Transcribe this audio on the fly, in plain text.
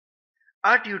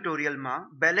આ ટ્યુટોરિયલમાં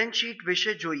balance sheet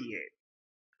વિશે જોઈએ.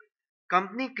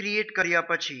 કંપની ક્રિએટ કર્યા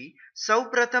પછી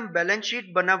સૌપ્રથમ બેલેન્સ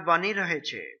શીટ બનાવવાની રહે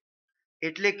છે.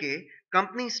 એટલે કે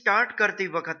કંપની સ્ટાર્ટ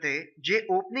કરતી વખતે જે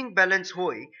ઓપનિંગ બેલેન્સ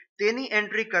હોય તેની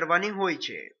એન્ટ્રી કરવાની હોય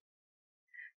છે.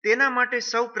 તેના માટે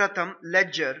સૌપ્રથમ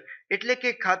લેજર એટલે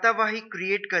કે ખાતાવાહી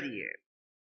ક્રિએટ કરીએ.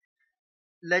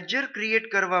 લેજર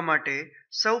ક્રિએટ કરવા માટે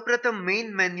સૌપ્રથમ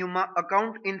મેઇન મેન્યુમાં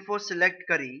અકાઉન્ટ ઇન્ફો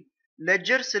સિલેક્ટ કરી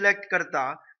લેજર સિલેક્ટ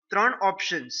કરતા ત્રણ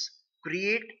ઓપ્શન્સ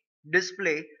ક્રિએટ,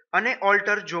 ડિસ્પ્લે અને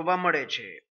ઓલ્ટર જોવા મળે છે.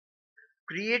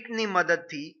 ક્રિએટની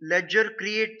મદદથી લેજર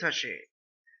ક્રિએટ થશે.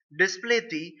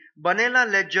 ડિસ્પ્લેથી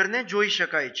બનેલા લેજરને જોઈ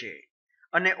શકાય છે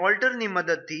અને ઓલ્ટરની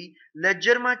મદદથી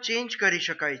લેજરમાં ચેન્જ કરી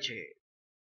શકાય છે.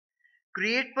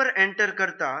 ક્રિએટ પર એન્ટર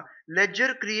કરતા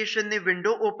લેજર ક્રિએશનની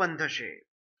વિન્ડો ઓપન થશે.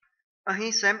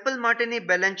 અહીં સેમ્પલ માટેની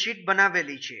બેલેન્સ શીટ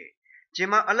બનાવેલી છે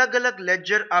જેમાં અલગ અલગ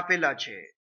લેજર આપેલા છે.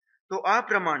 તો આ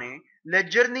પ્રમાણે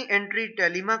લેજરની એન્ટ્રી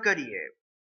ટેલીમાં કરીએ.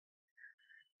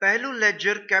 પહેલું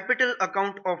લેજર કેપિટલ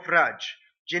અકાઉન્ટ ઓફ રાજ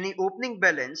જેની ઓપનિંગ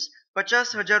બેલેન્સ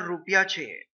 50,000 રૂપિયા છે.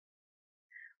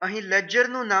 અહીં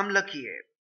લેજરનું નામ લખીએ.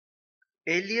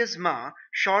 એલિયસમાં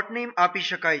શોર્ટ નેમ આપી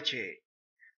શકાય છે.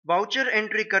 વાઉચર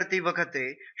એન્ટ્રી કરતી વખતે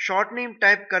શોર્ટ નેમ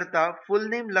ટાઈપ કરતા ફૂલ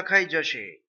નેમ લખાઈ જશે.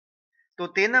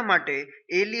 તો તેના માટે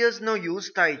એલિયસનો યુઝ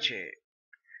થાય છે.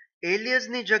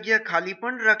 એલિયસની જગ્યા ખાલી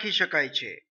પણ રાખી શકાય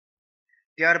છે.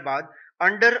 ત્યારબાદ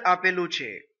અંડર આપેલું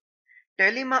છે.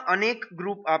 ટેલીમાં અનેક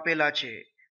ગ્રુપ આપેલા છે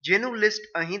જેનું લિસ્ટ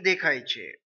અહીં દેખાય છે.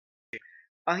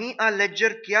 અહીં આ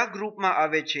લેજર કયા ગ્રુપમાં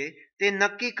આવે છે તે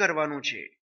નક્કી કરવાનું છે.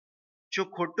 જો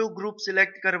ખોટું ગ્રુપ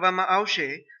સિલેક્ટ કરવામાં આવશે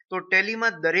તો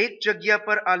ટેલીમાં દરેક જગ્યા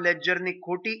પર આ લેજરની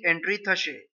ખોટી એન્ટ્રી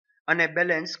થશે અને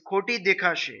બેલેન્સ ખોટી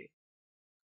દેખાશે.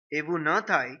 એવું ન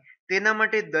થાય તેના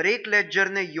માટે દરેક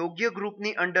લેજરને યોગ્ય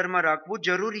ગ્રુપની અંડરમાં રાખવું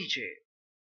જરૂરી છે.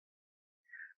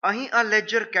 અહીં આ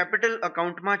લેજર કેપિટલ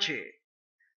અકાઉન્ટમાં છે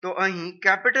તો અહીં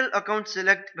કેપિટલ અકાઉન્ટ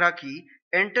સિલેક્ટ રાખી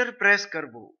એન્ટર પ્રેસ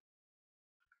કરવું.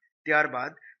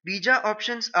 ત્યારબાદ બીજા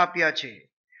ઓપ્શન્સ આપ્યા છે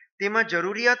તેમાં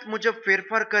જરૂરિયાત મુજબ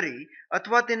ફેરફાર કરી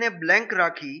અથવા તેને બ્લેન્ક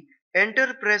રાખી એન્ટર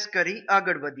પ્રેસ કરી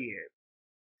આગળ વધીએ.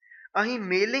 અહીં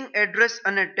મેલિંગ એડ્રેસ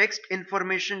અને ટેક્સ્ટ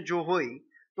ઇન્ફોર્મેશન જો હોય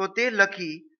તો તે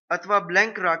લખી અથવા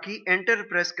બ્લેન્ક રાખી એન્ટર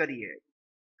પ્રેસ કરીએ.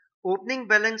 ઓપનિંગ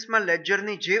બેલેન્સમાં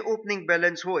લેજરની જે ઓપનિંગ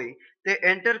બેલેન્સ હોય તે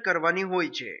એન્ટર કરવાની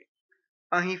હોય છે.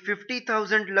 અહીં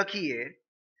 50,000 લખીએ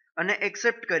અને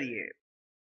એક્સેપ્ટ કરીએ.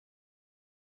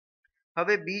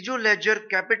 હવે બીજો લેજર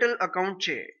કેપિટલ અકાઉન્ટ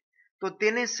છે તો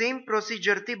તેને સેમ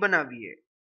પ્રોસિજરથી બનાવીએ.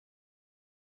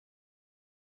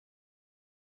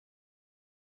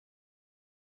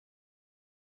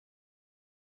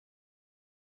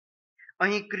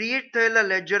 અહીં ક્રિએટ થયેલા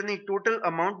લેજરની ટોટલ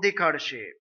અમાઉન્ટ દેખાડશે.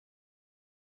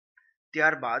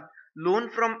 ત્યારબાદ લોન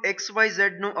ફ્રોમ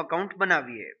XYZ નું અકાઉન્ટ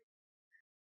બનાવીએ.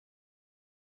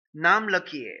 નામ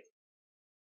લખીએ.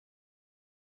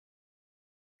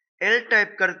 એલ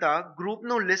ટાઈપ કરતા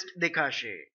ગ્રુપનું લિસ્ટ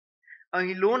દેખાશે.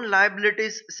 અહીં લોન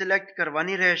લાયબિલિટીઝ સિલેક્ટ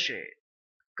કરવાની રહેશે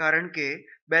કારણ કે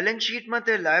બેલેન્સ શીટમાં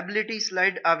તે લાયબિલિટી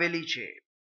સ્લાઇડ આવેલી છે.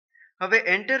 હવે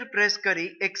એન્ટર પ્રેસ કરી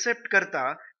એક્સેપ્ટ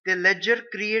કરતા તે લેજર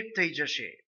ક્રિએટ થઈ જશે.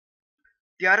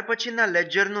 ત્યાર પછીના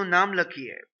લેજરનું નામ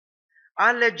લખીએ.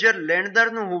 આ લેજર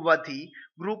લેણદારનું હોવાથી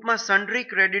ગ્રુપમાં સન્ડ્રી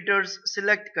ક્રેડિટર્સ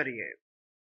સિલેક્ટ કરીએ.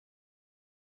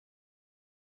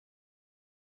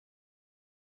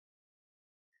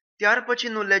 ત્યાર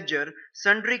પછીનું લેજર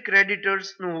સન્ડ્રી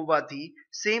ક્રેડિટર્સનું હોવાથી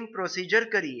સેમ પ્રોસિજર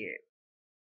કરીએ.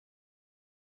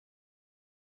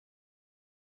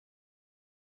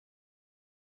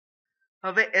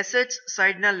 હવે એસેટ્સ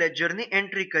સાઇડના લેજરની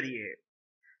એન્ટ્રી કરીએ.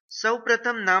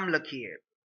 સૌપ્રથમ નામ લખીએ.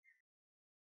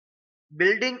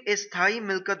 બિલ્ડિંગ એ સ્થાયી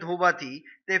મિલકત હોવાથી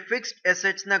તે ફિક્સ્ડ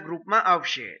એસેટ્સના ગ્રુપમાં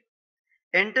આવશે.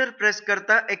 એન્ટર પ્રેસ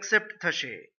કરતા એક્સેપ્ટ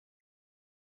થશે.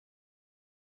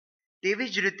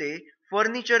 તેવી જ રીતે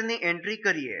ફર્નિચરની એન્ટ્રી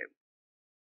કરીએ.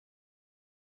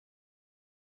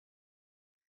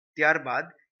 ત્યારબાદ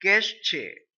કેશ છે.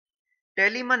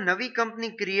 ટેલીમાં નવી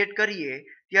કંપની ક્રિએટ કરીએ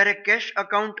ત્યારે કેશ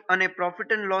અકાઉન્ટ અને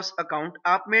પ્રોફિટ એન્ડ લોસ અકાઉન્ટ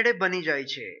આપમેળે બની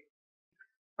જાય છે.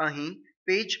 અહીં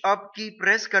પેજ અપ કી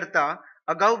પ્રેસ કરતા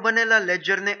અગાઉ બનેલા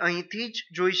લેજરને અહીંથી જ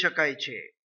જોઈ શકાય છે.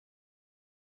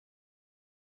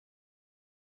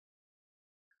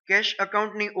 કેશ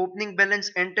અકાઉન્ટની ઓપનિંગ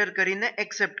બેલેન્સ એન્ટર કરીને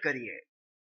એક્સેપ્ટ કરીએ.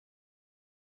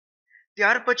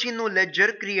 ત્યાર પછીનું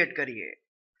લેજર ક્રિએટ કરીએ.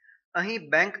 અહીં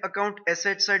બેંક અકાઉન્ટ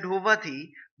એસેટ સાઇડ હોવાથી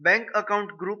બેંક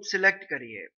અકાઉન્ટ ગ્રુપ સિલેક્ટ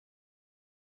કરીએ.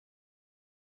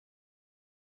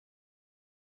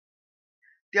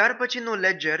 ત્યાર પછીનું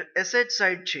લેજર એસેટ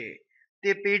સાઇડ છે.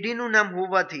 તે પેઢીનું નામ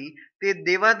હોવાથી તે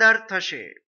દેવાદાર થશે.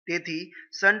 તેથી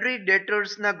સન્ડ્રી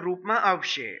ડેટર્સના ગ્રુપમાં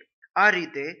આવશે. આ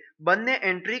રીતે બંને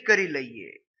એન્ટ્રી કરી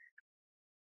લઈએ.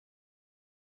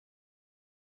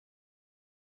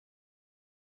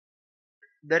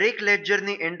 દરેક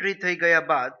લેજરની એન્ટ્રી થઈ ગયા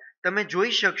બાદ તમે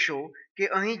જોઈ શકશો કે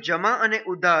અહીં જમા અને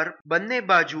ઉધાર બંને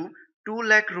બાજુ 2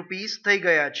 લાખ રૂપીસ થઈ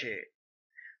ગયા છે.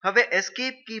 હવે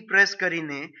એસ્કેપ કી પ્રેસ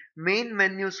કરીને મેઇન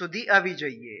મેન્યુ સુધી આવી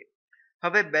જઈએ.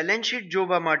 હવે બેલેન્સ શીટ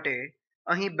જોવા માટે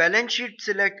અહીં બેલેન્સ શીટ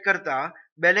સિલેક્ટ કરતા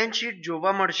બેલેન્સ શીટ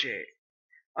જોવા મળશે.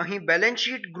 અહીં બેલેન્સ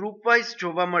શીટ ગ્રુપ વાઇઝ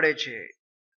જોવા મળે છે.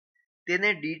 તેને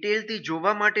ડિટેલથી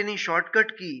જોવા માટેની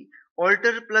શોર્ટકટ કી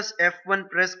Alt+F1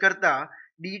 પ્રેસ કરતા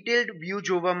ડિટેલ્ડ વ્યૂ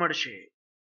જોવા મળશે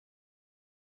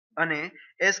અને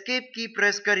એસ્કેપ કી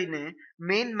પ્રેસ કરીને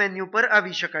મેઇન મેન્યુ પર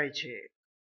આવી શકાય છે.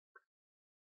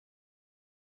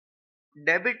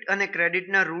 ડેબિટ અને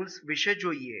ક્રેડિટના રૂલ્સ વિશે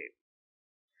જોઈએ.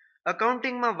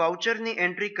 અકાઉન્ટિંગમાં વાઉચરની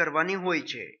એન્ટ્રી કરવાની હોય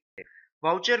છે.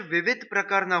 વાઉચર વિવિધ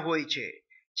પ્રકારના હોય છે,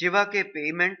 જેવા કે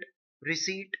payment,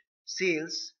 receipt,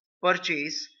 cells,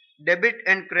 purchase, debit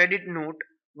and credit not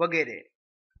વગેરે.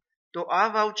 તો આ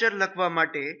વાઉચર લખવા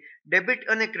માટે ડેબિટ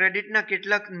અને ક્રેડિટના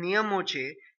કેટલાક નિયમો છે,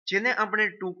 જેને આપણે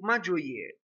ટૂંકમાં જોઈએ.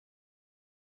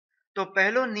 તો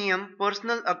પહેલો નિયમ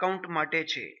પર્સનલ અકાઉન્ટ માટે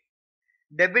છે.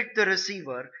 Debit the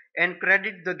receiver and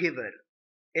credit the giver,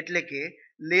 એટલે કે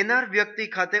લેનાર વ્યક્તિ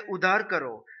ખાતે ઉધાર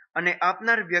કરો અને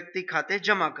આપનાર વ્યક્તિ ખાતે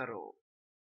જમા કરો.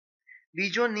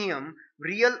 બીજો નિયમ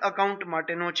રિયલ અકાઉન્ટ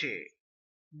માટેનો છે.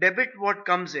 Debit vote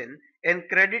comes in and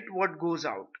credit vote goes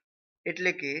out,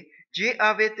 એટલે કે જે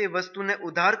આવે તે વસ્તુને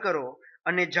ઉધાર કરો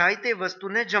અને જાય તે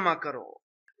વસ્તુને જમા કરો.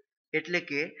 એટલે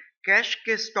કે કેશ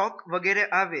કે સ્ટોક વગેરે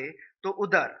આવે તો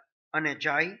ઉધાર અને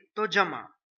જાય તો જમા.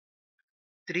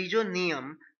 ત્રીજો નિયમ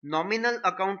નોમિનલ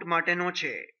અકાઉન્ટ માટેનો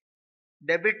છે.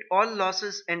 Debit all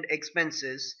losses and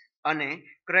expenses અને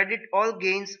ક્રેડિટ ઓલ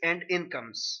ગેઇન્સ એન્ડ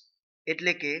ઇન્કમ્સ,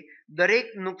 એટલે કે દરેક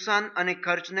નુકસાન અને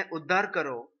ખર્ચને ઉદ્ધાર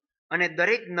કરો અને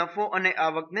દરેક નફો અને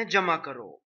આવકને જમા કરો.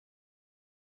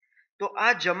 તો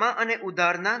આ જમા અને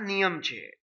ઉધારના નિયમ છે.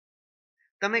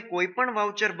 તમે કોઈ પણ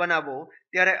વાઉચર બનાવો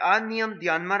ત્યારે આ નિયમ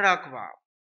ધ્યાનમાં રાખવા.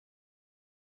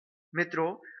 મિત્રો,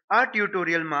 આ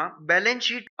ટ્યુટોરિયલમાં બેલેન્સ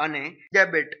શીટ અને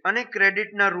ડેબિટ અને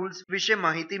ક્રેડિટના રૂલ્સ વિશે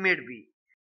માહિતી મેળવી.